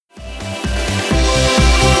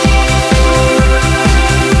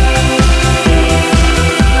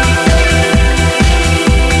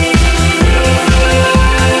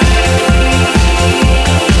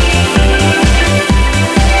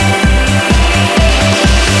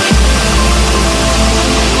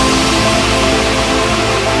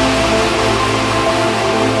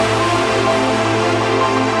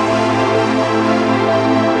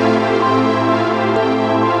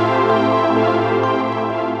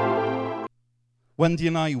Wendy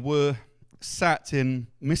and I were sat in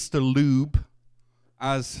Mr. Lube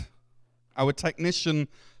as our technician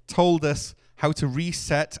told us how to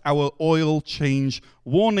reset our oil change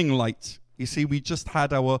warning light. You see, we just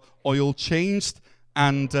had our oil changed,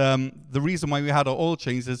 and the reason why we had our oil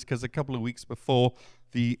changed is because a couple of weeks before,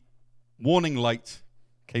 the warning light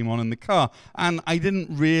came on in the car, and I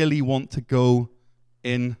didn't really want to go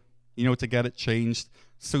in, to get it changed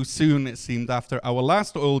so soon, it seemed, after our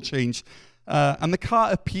last oil change. And the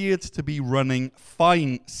car appeared to be running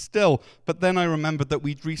fine still. But then I remembered that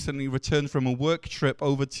we'd recently returned from a work trip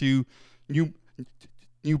over to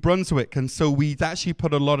New Brunswick. And so we'd actually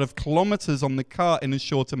put a lot of kilometers on the car in a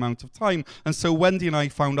short amount of time. And so Wendy and I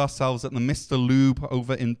found ourselves at the Mr. Lube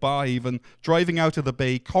over in Barhaven, driving out of the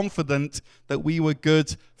bay, confident that we were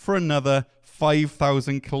good for another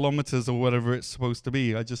 5,000 kilometers or whatever it's supposed to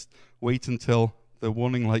be. I just wait until the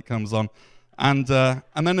warning light comes on. And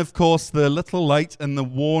then, of course, the little light and the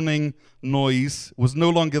warning noise was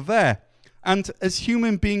no longer there. And as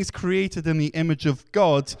human beings created in the image of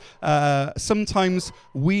God, sometimes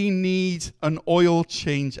we need an oil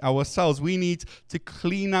change ourselves. We need to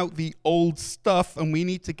clean out the old stuff, and we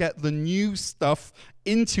need to get the new stuff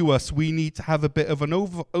into us. We need to have a bit of an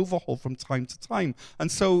overhaul from time to time.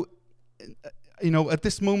 And so, at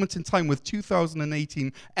this moment in time, with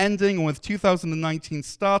 2018 ending and with 2019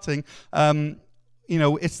 starting,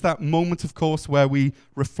 it's that moment, of course, where we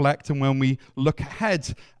reflect and when we look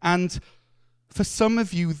ahead. And for some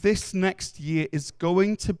of you, this next year is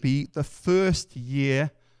going to be the first year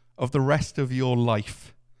of the rest of your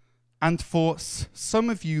life. And for some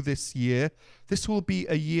of you this year, this will be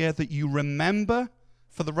a year that you remember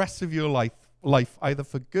for the rest of your life, either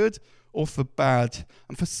for good or for bad.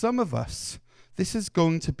 And for some of us, this is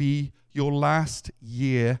going to be your last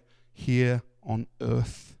year here on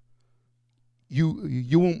earth.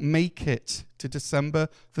 You won't make it to December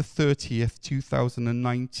the 30th,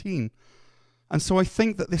 2019. And so I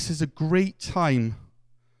think that this is a great time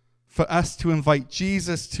for us to invite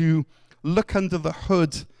Jesus to look under the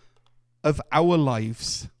hood of our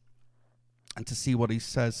lives and to see what he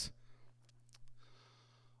says.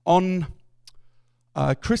 On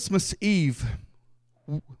Christmas Eve,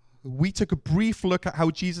 we took a brief look at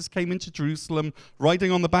how Jesus came into Jerusalem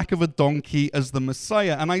riding on the back of a donkey as the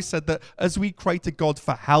Messiah. And I said that as we cry to God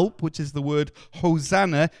for help, which is the word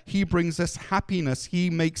Hosanna, he brings us happiness.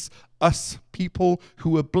 He makes us people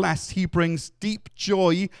who are blessed. He brings deep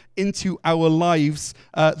joy into our lives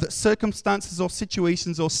that circumstances or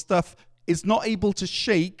situations or stuff is not able to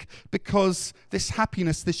shake, because this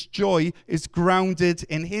happiness, this joy is grounded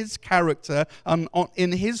in his character and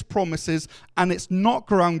in his promises, and it's not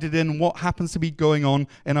grounded in what happens to be going on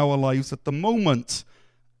in our lives at the moment.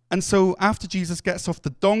 And so after Jesus gets off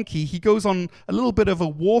the donkey, he goes on a little bit of a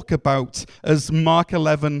walkabout, as Mark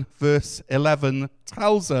 11 verse 11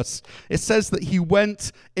 tells us. It says that he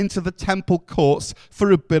went into the temple courts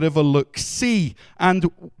for a bit of a look-see. And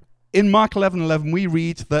in Mark 11:11, we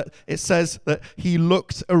read that it says that he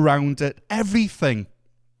looked around at everything.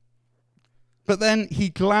 But then he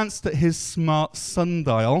glanced at his smart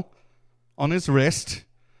sundial on his wrist,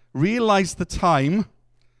 realized the time,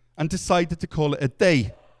 and decided to call it a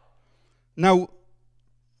day. Now,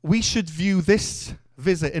 we should view this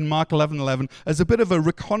visit in Mark 11:11 as a bit of a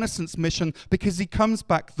reconnaissance mission, because he comes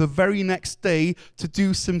back the very next day to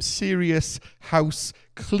do some serious house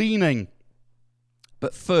cleaning.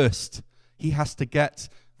 But first, he has to get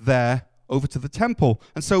there over to the temple.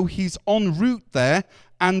 And so he's en route there,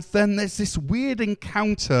 and then there's this weird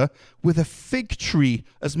encounter with a fig tree,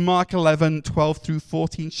 as Mark 11:12 through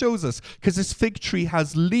 14 shows us. Because this fig tree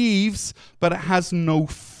has leaves, but it has no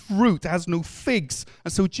fruit, it has no figs.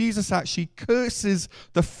 And so Jesus actually curses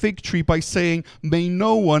the fig tree by saying, "May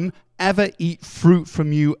no one ever eat fruit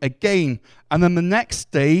from you again." And then the next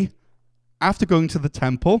day, after going to the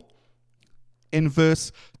temple, in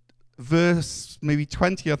verse maybe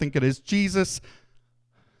 20, I think it is, Jesus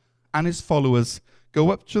and his followers go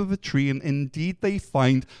up to the tree, and indeed they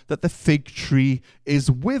find that the fig tree is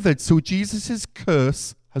withered. So Jesus'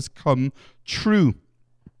 curse has come true.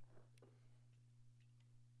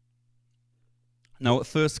 Now, at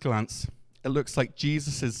first glance, it looks like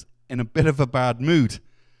Jesus is in a bit of a bad mood.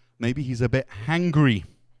 Maybe he's a bit hangry.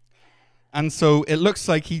 And so it looks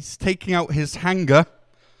like he's taking out his hanger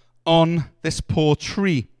on this poor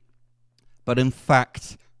tree. But in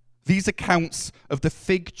fact, these accounts of the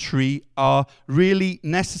fig tree are really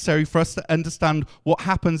necessary for us to understand what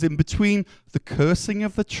happens in between the cursing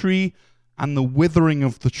of the tree and the withering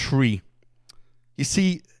of the tree. You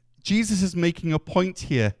see, Jesus is making a point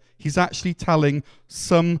here. He's actually telling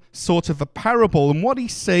some sort of a parable. And what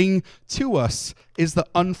he's saying to us is that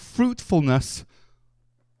unfruitfulness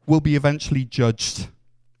will be eventually judged.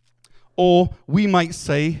 Or we might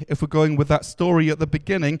say, if we're going with that story at the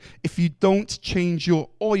beginning, if you don't change your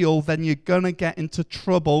oil, then you're going to get into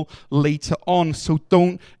trouble later on. So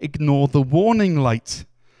don't ignore the warning light.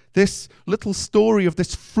 This little story of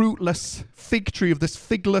this fruitless fig tree, of this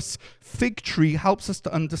figless fig tree, helps us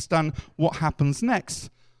to understand what happens next.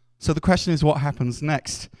 So the question is, what happens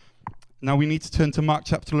next? Now we need to turn to Mark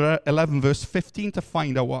chapter 11, verse 15 to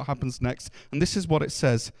find out what happens next. And this is what it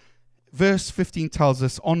says. Verse 15 tells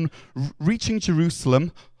us, on reaching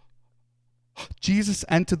Jerusalem, Jesus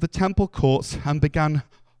entered the temple courts and began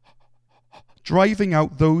driving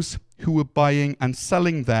out those who were buying and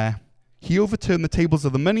selling there. He overturned the tables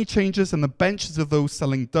of the money changers and the benches of those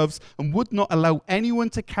selling doves and would not allow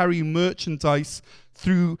anyone to carry merchandise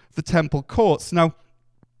through the temple courts. Now,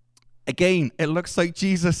 again, it looks like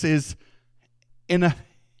Jesus is in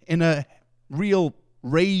a real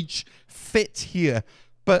rage fit here,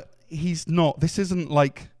 but he's not. This isn't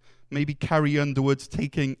like maybe Carrie Underwood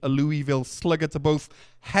taking a Louisville Slugger to both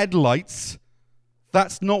headlights.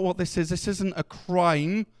 That's not what this is. This isn't a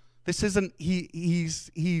crime. This isn't,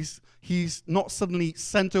 he's not suddenly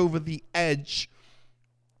sent over the edge.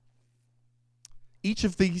 Each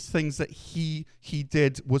of these things that he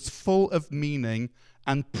did was full of meaning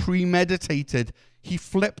and premeditated. He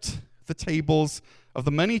flipped the tables of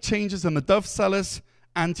the money changers and the dove sellers,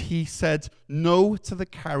 and he said no to the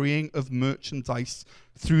carrying of merchandise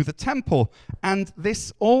through the temple. And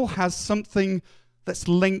this all has something that's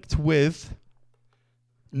linked with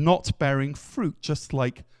not bearing fruit, just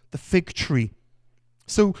like the fig tree.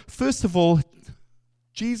 So first of all,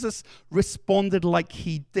 Jesus responded like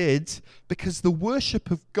he did because the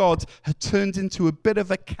worship of God had turned into a bit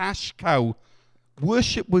of a cash cow.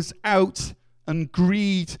 Worship was out and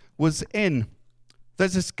greed was in.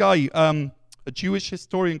 There's this guy, a Jewish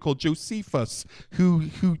historian called Josephus, who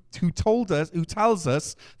tells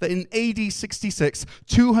us that in AD 66,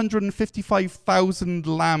 255,000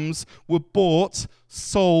 lambs were bought,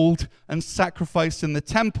 sold, and sacrificed in the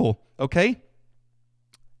temple. Okay?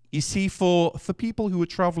 You see, for people who were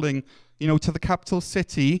traveling, to the capital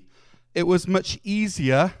city, it was much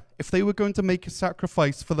easier. If they were going to make a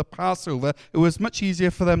sacrifice for the Passover, it was much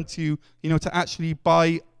easier for them to actually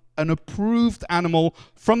buy an approved animal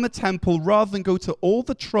from the temple rather than go to all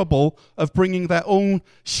the trouble of bringing their own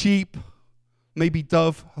sheep, maybe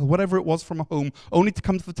dove, whatever it was from home, only to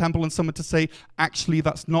come to the temple and someone to say, actually,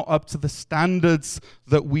 that's not up to the standards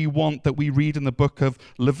that we want, that we read in the book of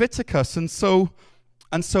Leviticus. And so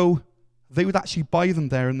they would actually buy them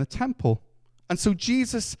there in the temple. And so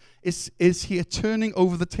Jesus is here turning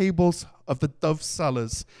over the tables of the dove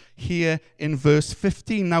sellers here in verse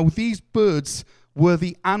 15. Now, these birds were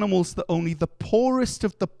the animals that only the poorest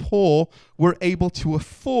of the poor were able to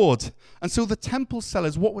afford. And so the temple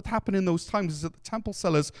sellers, what would happen in those times is that the temple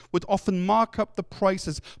sellers would often mark up the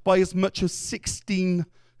prices by as much as 16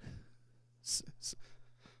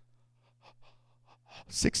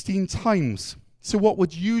 times. So what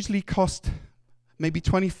would usually cost maybe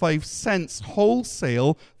 25 cents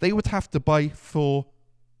wholesale, they would have to buy for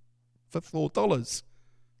 $4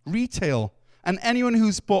 retail. And anyone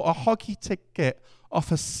who's bought a hockey ticket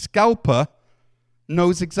off a scalper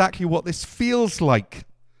knows exactly what this feels like.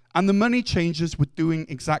 And the money changers were doing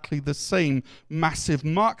exactly the same, massive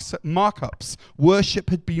markups.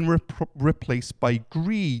 Worship had been replaced by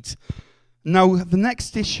greed. Now, the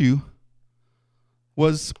next issue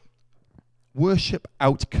was worship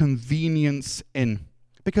out, convenience in.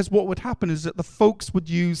 Because what would happen is that the folks would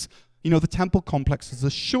use, the temple complex as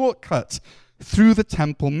a shortcut through the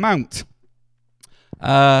Temple Mount.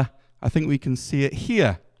 I think we can see it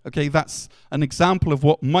here. Okay, that's an example of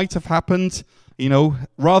what might have happened.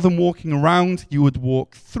 Rather than walking around, you would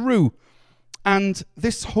walk through. And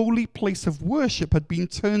this holy place of worship had been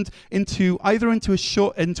turned into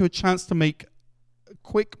a chance to make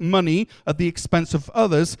quick money at the expense of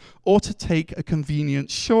others, or to take a convenient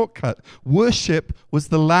shortcut. Worship was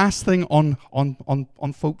the last thing on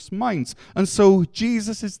folks' minds. And so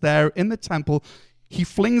Jesus is there in the temple. He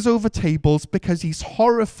flings over tables because he's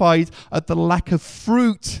horrified at the lack of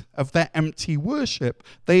fruit of their empty worship.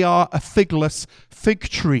 They are a figless fig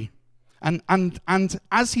tree. And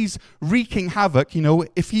as he's wreaking havoc,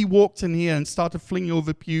 if he walked in here and started flinging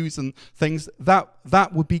over pews and things,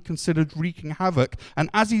 that would be considered wreaking havoc. And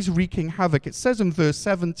as he's wreaking havoc, it says in verse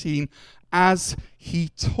 17, as he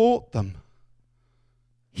taught them.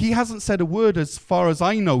 He hasn't said a word as far as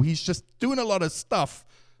I know. He's just doing a lot of stuff.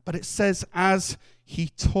 But it says, as he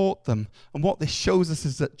taught them. And what this shows us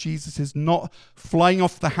is that Jesus is not flying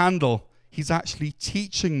off the handle. He's actually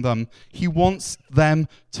teaching them. He wants them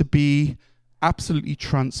to be absolutely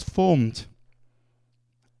transformed.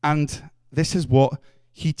 And this is what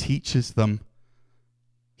he teaches them.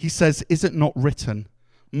 He says, "Is it not written,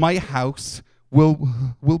 my house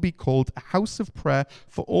will be called a house of prayer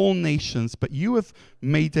for all nations, but you have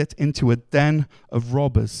made it into a den of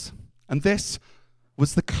robbers." And this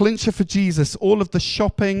was the clincher for Jesus. All of the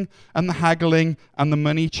shopping and the haggling and the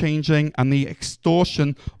money changing and the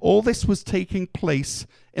extortion, all this was taking place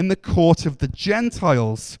in the court of the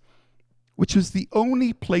Gentiles, which was the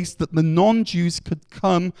only place that the non-Jews could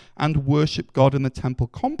come and worship God in the temple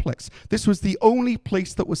complex. This was the only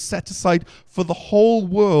place that was set aside for the whole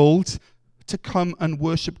world to come and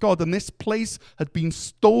worship God. And this place had been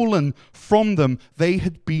stolen from them. They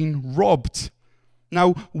had been robbed.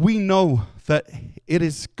 Now, we know that it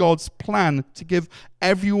is God's plan to give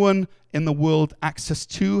everyone in the world access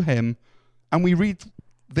to him. And we read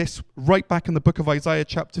this right back in the book of Isaiah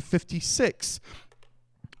chapter 56,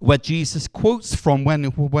 where Jesus quotes from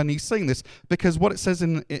when he's saying this. Because what it says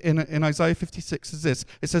in Isaiah 56 is this.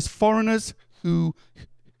 It says, "Foreigners who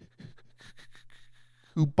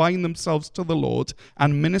bind themselves to the Lord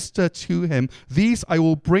and minister to him, these I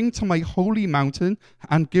will bring to my holy mountain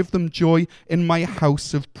and give them joy in my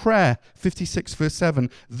house of prayer." 56 verse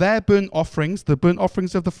 7. "Their burnt offerings, the burnt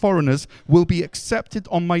offerings of the foreigners, will be accepted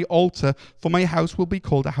on my altar, for my house will be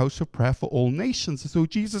called a house of prayer for all nations." So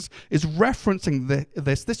Jesus is referencing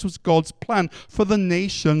this. This was God's plan for the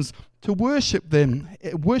nations to worship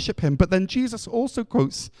him. But then Jesus also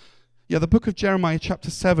quotes the book of Jeremiah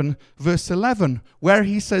chapter 7 verse 11, where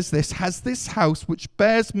he says this, "Has this house which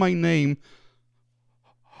bears my name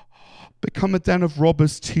become a den of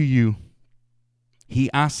robbers to you?"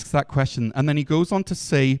 He asks that question, and then he goes on to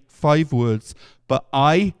say 5 words, "But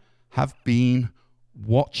I have been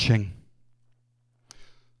watching."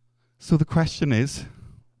 So the question is,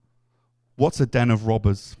 what's a den of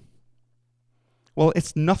robbers? Well,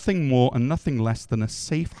 it's nothing more and nothing less than a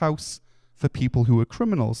safe house for people who are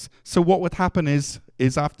criminals. So what would happen is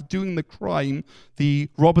after doing the crime, the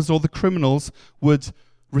robbers or the criminals would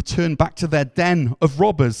return back to their den of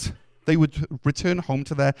robbers. They would return home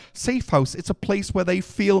to their safe house. It's a place where they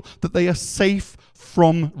feel that they are safe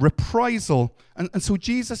from reprisal. And so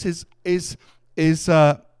Jesus is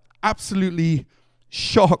absolutely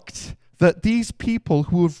shocked that these people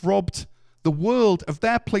who have robbed the world of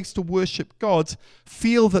their place to worship God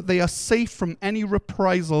feel that they are safe from any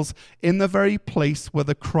reprisals in the very place where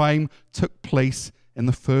the crime took place in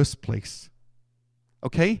the first place.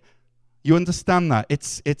 Okay? You understand that?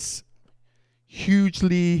 It's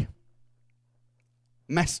hugely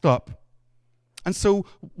messed up. And so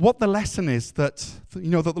what the lesson is that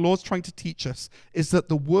the Lord's trying to teach us is that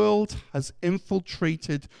the world has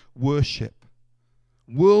infiltrated worship.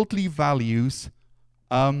 Worldly values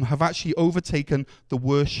have actually overtaken the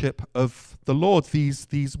worship of the Lord.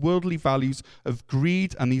 These worldly values of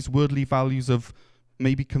greed and these worldly values of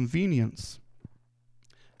maybe convenience.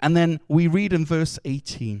 And then we read in verse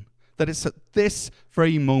 18 that it's at this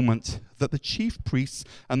very moment that the chief priests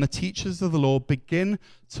and the teachers of the law begin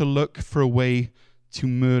to look for a way to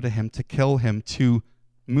murder him, to kill him, to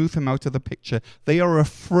move him out of the picture. They are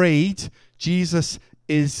afraid. Jesus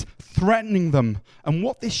is threatening them. And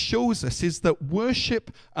what this shows us is that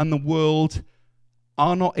worship and the world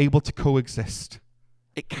are not able to coexist.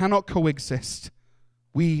 It cannot coexist.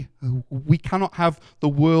 We cannot have the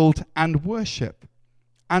world and worship.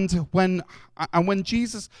 And when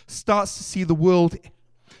Jesus starts to see the world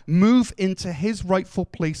move into his rightful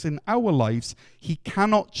place in our lives, he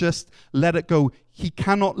cannot just let it go. He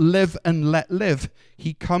cannot live and let live.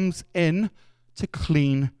 He comes in to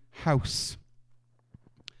clean house.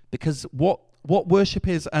 Because what worship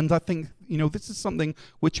is, and I think, this is something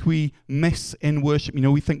which we miss in worship.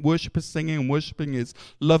 We think worship is singing and worshiping is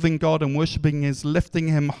loving God and worshiping is lifting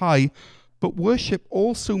him high. But worship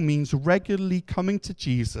also means regularly coming to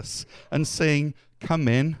Jesus and saying, "Come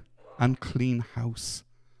in and clean house."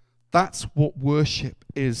 That's what worship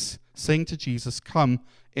is, saying to Jesus, "Come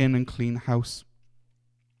in and clean house."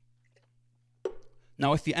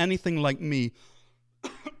 Now, if you're anything like me,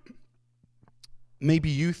 maybe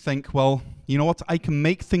you think, well, you know what? I can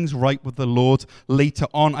make things right with the Lord later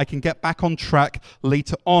on. I can get back on track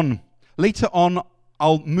later on. Later on,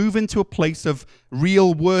 I'll move into a place of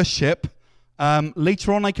real worship.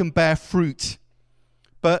 Later on, I can bear fruit.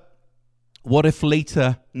 But what if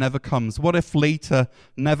later never comes? What if later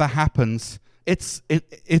never happens? It's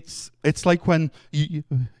like when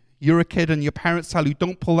you're a kid and your parents tell you,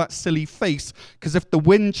 don't pull that silly face, because if the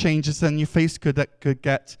wind changes, then your face could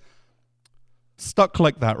get stuck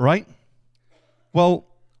like that, right? Well,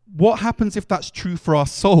 what happens if that's true for our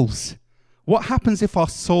souls? What happens if our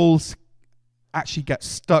souls actually get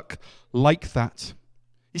stuck like that?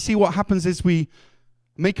 You see, what happens is we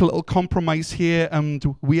make a little compromise here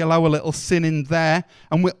and we allow a little sin in there,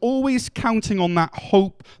 and we're always counting on that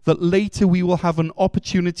hope that later we will have an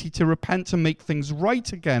opportunity to repent and make things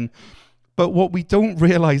right again. But what we don't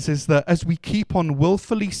realize is that as we keep on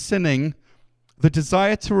willfully sinning, the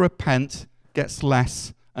desire to repent gets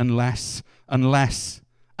less and less and less.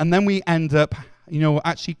 And then we end up,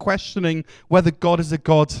 actually questioning whether God is a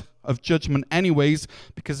God of judgment anyways,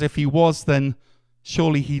 because if he was, then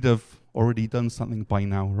surely he'd have already done something by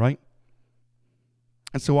now, right?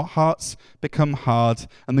 And so our hearts become hard,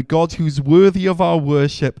 and the God who's worthy of our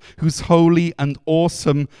worship, who's holy and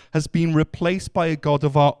awesome, has been replaced by a God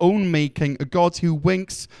of our own making, a God who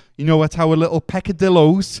winks, at our little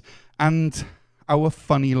peccadillos and our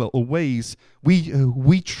funny little ways.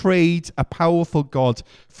 We trade a powerful God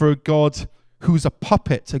for a God who's a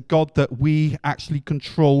puppet, a God that we actually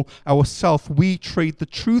control ourselves. We trade the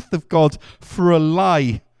truth of God for a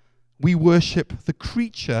lie. We worship the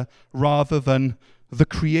creature rather than the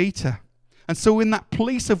creator. And so in that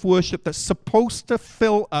place of worship that's supposed to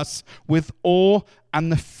fill us with awe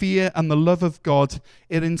and the fear and the love of God,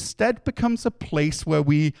 it instead becomes a place where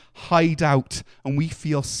we hide out and we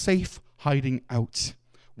feel safe hiding out.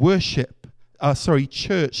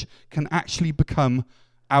 Church can actually become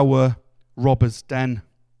our robber's den.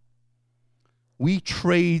 We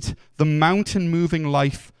trade the mountain-moving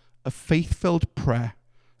life of faith-filled prayer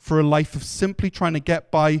for a life of simply trying to get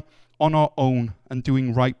by on our own and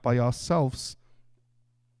doing right by ourselves.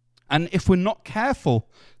 And if we're not careful,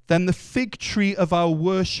 then the fig tree of our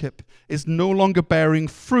worship is no longer bearing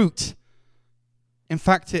fruit. In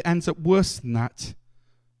fact, it ends up worse than that.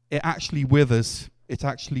 It actually withers. It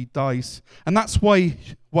actually dies. And that's why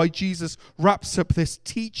Jesus wraps up this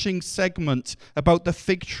teaching segment about the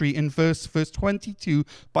fig tree in verse 22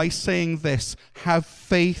 by saying this: have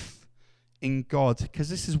faith in God, because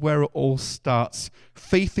this is where it all starts.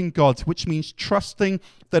 Faith in God, which means trusting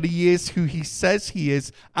that he is who he says he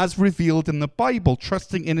is as revealed in the Bible,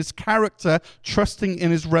 trusting in his character, trusting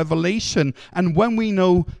in his revelation. And when we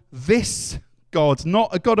know this God,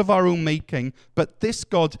 not a God of our own making, but this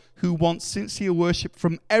God who wants sincere worship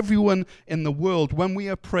from everyone in the world, when we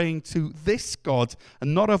are praying to this God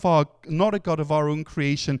and not a God of our own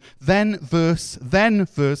creation, then verse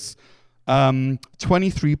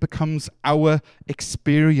 23 becomes our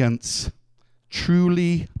experience.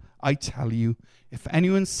 Truly, I tell you, if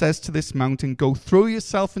anyone says to this mountain, go throw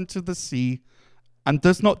yourself into the sea, and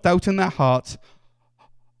does not doubt in their heart,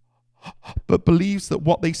 but believes that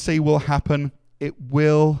what they say will happen, it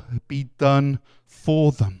will be done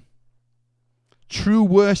for them. True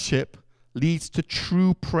worship leads to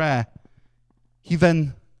true prayer. He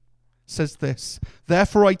then says this: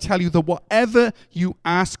 therefore I tell you that whatever you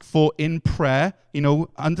ask for in prayer,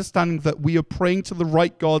 understanding that we are praying to the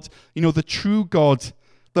right God, the true God,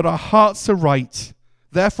 that our hearts are right.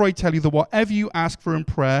 Therefore I tell you that whatever you ask for in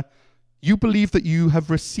prayer, you believe that you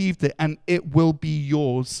have received it and it will be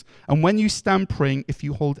yours. And when you stand praying, if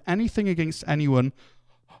you hold anything against anyone,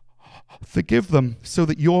 forgive them, so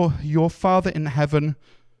that your Father in heaven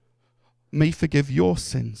may forgive your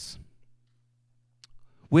sins.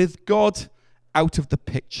 With God out of the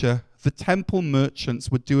picture, the temple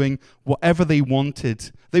merchants were doing whatever they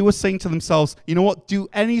wanted. They were saying to themselves, you know what, do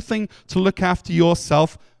anything to look after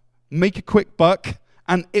yourself, make a quick buck,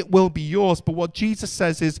 and it will be yours. But what Jesus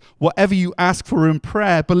says is, whatever you ask for in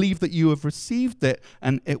prayer, believe that you have received it,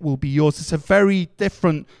 and it will be yours. It's a very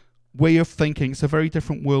different way of thinking. It's a very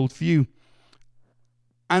different worldview.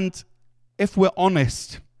 And if we're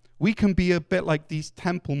honest, we can be a bit like these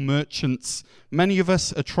temple merchants. Many of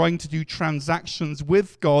us are trying to do transactions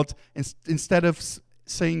with God instead of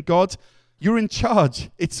saying, God, you're in charge.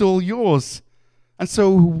 It's all yours. And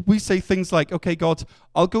so we say things like, okay, God,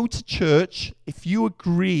 I'll go to church if you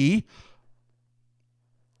agree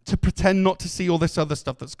to pretend not to see all this other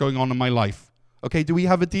stuff that's going on in my life. Okay, do we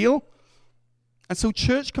have a deal? And so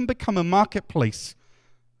church can become a marketplace.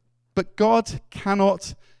 But God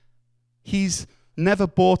cannot. He's never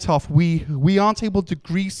bought off. We aren't able to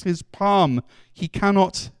grease his palm. He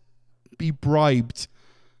cannot be bribed.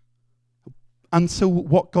 And so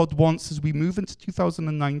what God wants as we move into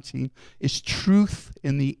 2019 is truth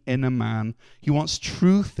in the inner man. He wants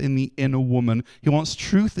truth in the inner woman. He wants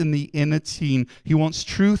truth in the inner teen. He wants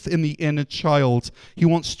truth in the inner child. He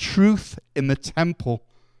wants truth in the temple.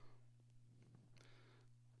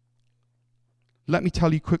 let me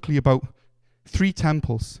tell you quickly about 3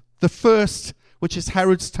 temples. The first, which is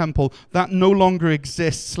Herod's temple, that no longer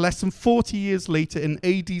exists. Less than 40 years later, in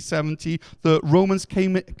AD 70, the Romans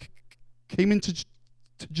came into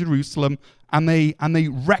Jerusalem, and they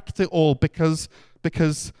wrecked it all because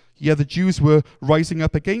the Jews were rising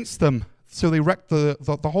up against them. So they wrecked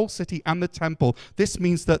the whole city and the temple. This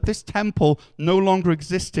means that this temple no longer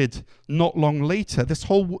existed not long later. This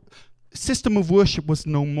whole system of worship was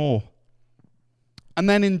no more. And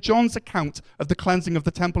then in John's account of the cleansing of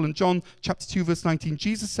the temple, in John chapter 2, verse 19,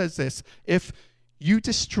 Jesus says this: if you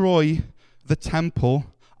destroy the temple,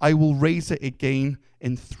 I will raise it again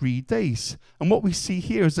in 3 days. And what we see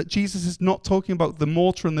here is that Jesus is not talking about the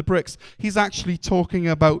mortar and the bricks. He's actually talking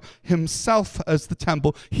about himself as the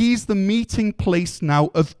temple. He's the meeting place now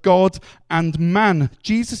of God and man.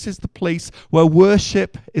 Jesus is the place where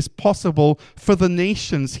worship is possible for the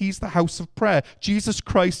nations. He's the house of prayer. Jesus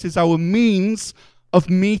Christ is our means of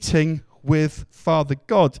meeting with Father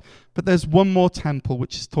God. But there's one more temple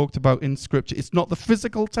which is talked about in Scripture. It's not the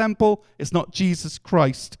physical temple. It's not Jesus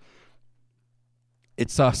Christ.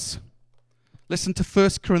 It's us. Listen to 1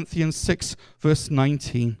 Corinthians 6, verse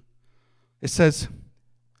 19. It says,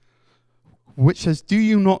 which says, do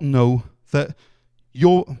you not know that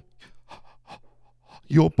your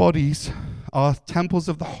bodies are temples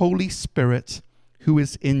of the Holy Spirit who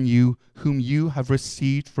is in you, whom you have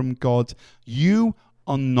received from God? You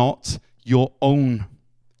are not your own.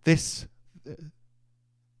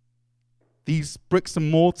 These bricks and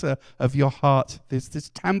mortar of your heart, this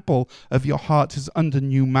temple of your heart is under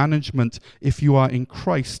new management if you are in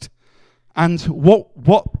Christ. And what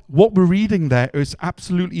we're reading there is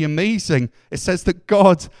absolutely amazing. It says that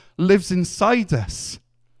God lives inside us.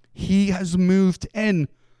 He has moved in.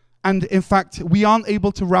 And in fact, we aren't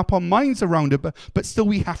able to wrap our minds around it, but still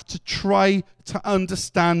we have to try to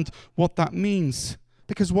understand what that means.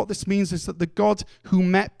 Because what this means is that the God who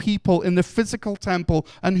met people in the physical temple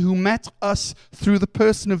and who met us through the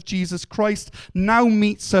person of Jesus Christ now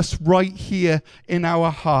meets us right here in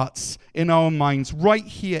our hearts, in our minds, right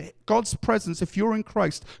here. God's presence, if you're in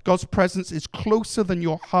Christ, God's presence is closer than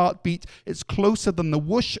your heartbeat. It's closer than the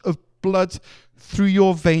whoosh of blood through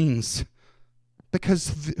your veins.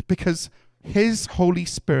 Because his Holy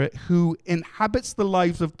Spirit, who inhabits the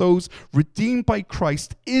lives of those redeemed by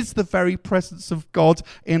Christ, is the very presence of God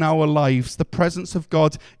in our lives. The presence of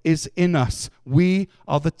God is in us. We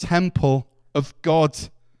are the temple of God.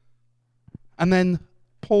 And then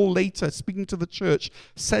Paul later, speaking to the church,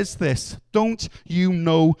 says this: don't you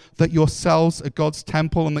know that yourselves are God's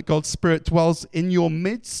temple and that God's Spirit dwells in your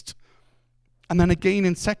midst? And then again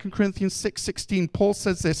in 2 Corinthians 6:16, Paul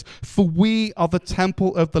says this: for we are the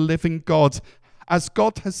temple of the living God. As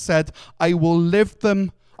God has said, I will live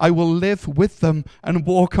with them and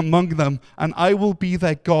walk among them, and I will be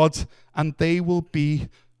their God, and they will be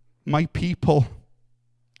my people.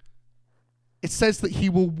 It says that he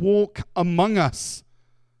will walk among us.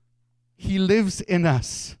 He lives in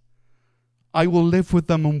us. I will live with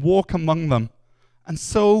them and walk among them. And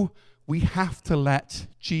so we have to let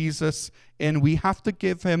Jesus in. We have to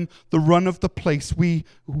give him the run of the place. We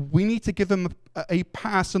need to give him a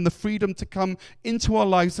pass and the freedom to come into our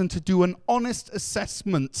lives and to do an honest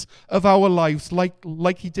assessment of our lives,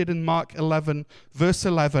 like he did in Mark 11, verse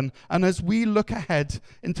 11. And as we look ahead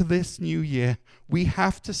into this new year, we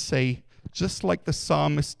have to say, just like the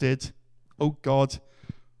psalmist did, oh God,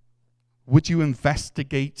 would you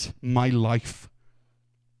investigate my life?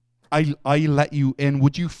 I let you in.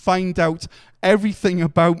 Would you find out everything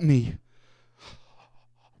about me?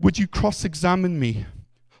 Would you cross-examine me?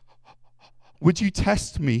 Would you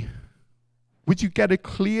test me? Would you get a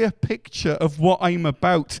clear picture of what I'm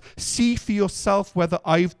about? See for yourself whether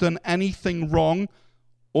I've done anything wrong.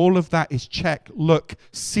 All of that is check, look,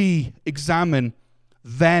 see, examine.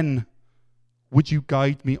 Then would you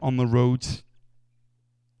guide me on the road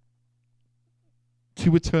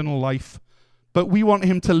to eternal life? But we want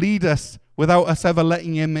him to lead us without us ever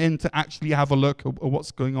letting him in to actually have a look at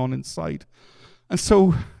what's going on inside. And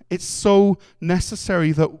so it's so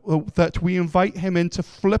necessary that we invite him in to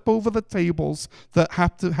flip over the tables that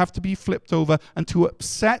have to be flipped over, and to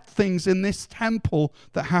upset things in this temple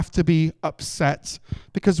that have to be upset.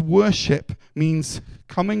 Because worship means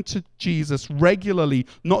coming to Jesus regularly,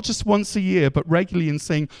 not just once a year, but regularly, and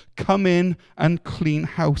saying, come in and clean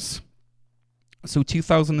house. So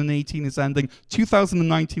 2018 is ending.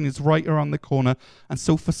 2019 is right around the corner. And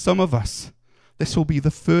so for some of us, this will be the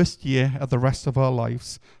first year of the rest of our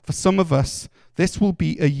lives. For some of us, this will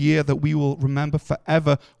be a year that we will remember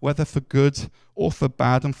forever, whether for good or for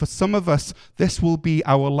bad. And for some of us, this will be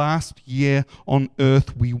our last year on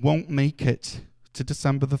earth. We won't make it to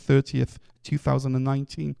December the 30th,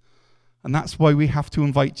 2019. And that's why we have to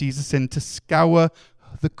invite Jesus in to scour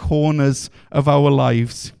the corners of our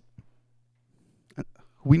lives.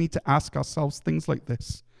 We need to ask ourselves things like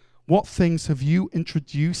this. What things have you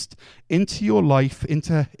introduced into your life,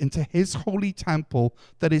 into his holy temple,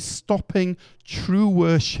 that is stopping true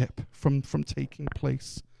worship from taking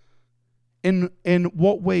place? In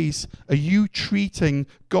what ways are you treating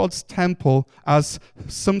God's temple as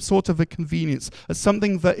some sort of a convenience, as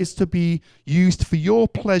something that is to be used for your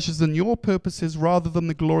pleasures and your purposes rather than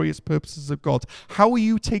the glorious purposes of God? How are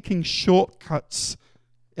you taking shortcuts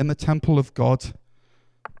in the temple of God?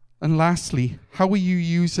 And lastly, how are you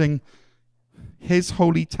using his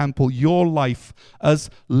holy temple, your life,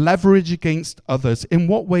 as leverage against others? In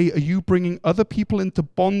what way are you bringing other people into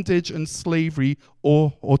bondage and slavery,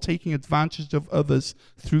 or taking advantage of others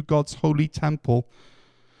through God's holy temple,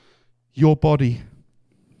 your body?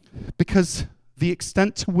 Because the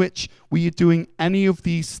extent to which we are doing any of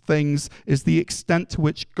these things is the extent to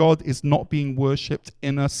which God is not being worshipped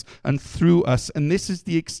in us and through us. And this is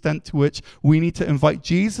the extent to which we need to invite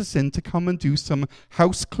Jesus in to come and do some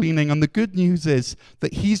house cleaning. And the good news is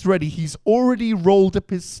that he's ready. He's already rolled up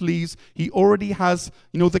his sleeves. He already has,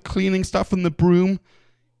 the cleaning stuff and the broom.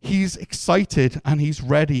 He's excited and he's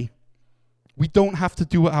ready. We don't have to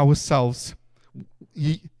do it ourselves.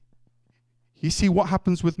 You see, what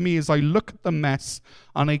happens with me is I look at the mess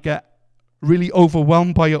and I get really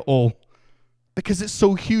overwhelmed by it all because it's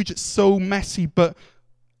so huge, it's so messy, but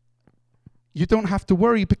you don't have to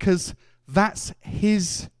worry because that's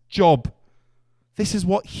his job. This is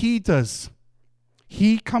what he does.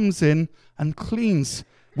 He comes in and cleans.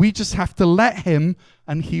 We just have to let him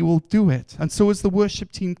and he will do it. And so as the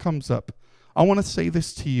worship team comes up, I want to say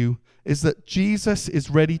this to you, is that Jesus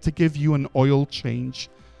is ready to give you an oil change.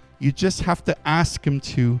 You just have to ask him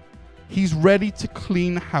to. He's ready to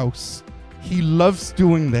clean house. He loves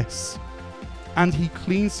doing this. And he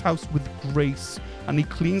cleans house with grace. And he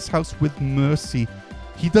cleans house with mercy.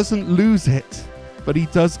 He doesn't lose it, but he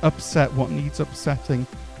does upset what needs upsetting.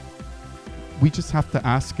 We just have to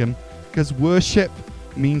ask him, because worship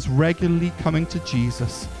means regularly coming to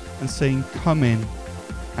Jesus and saying, "Come in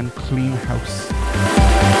and clean house."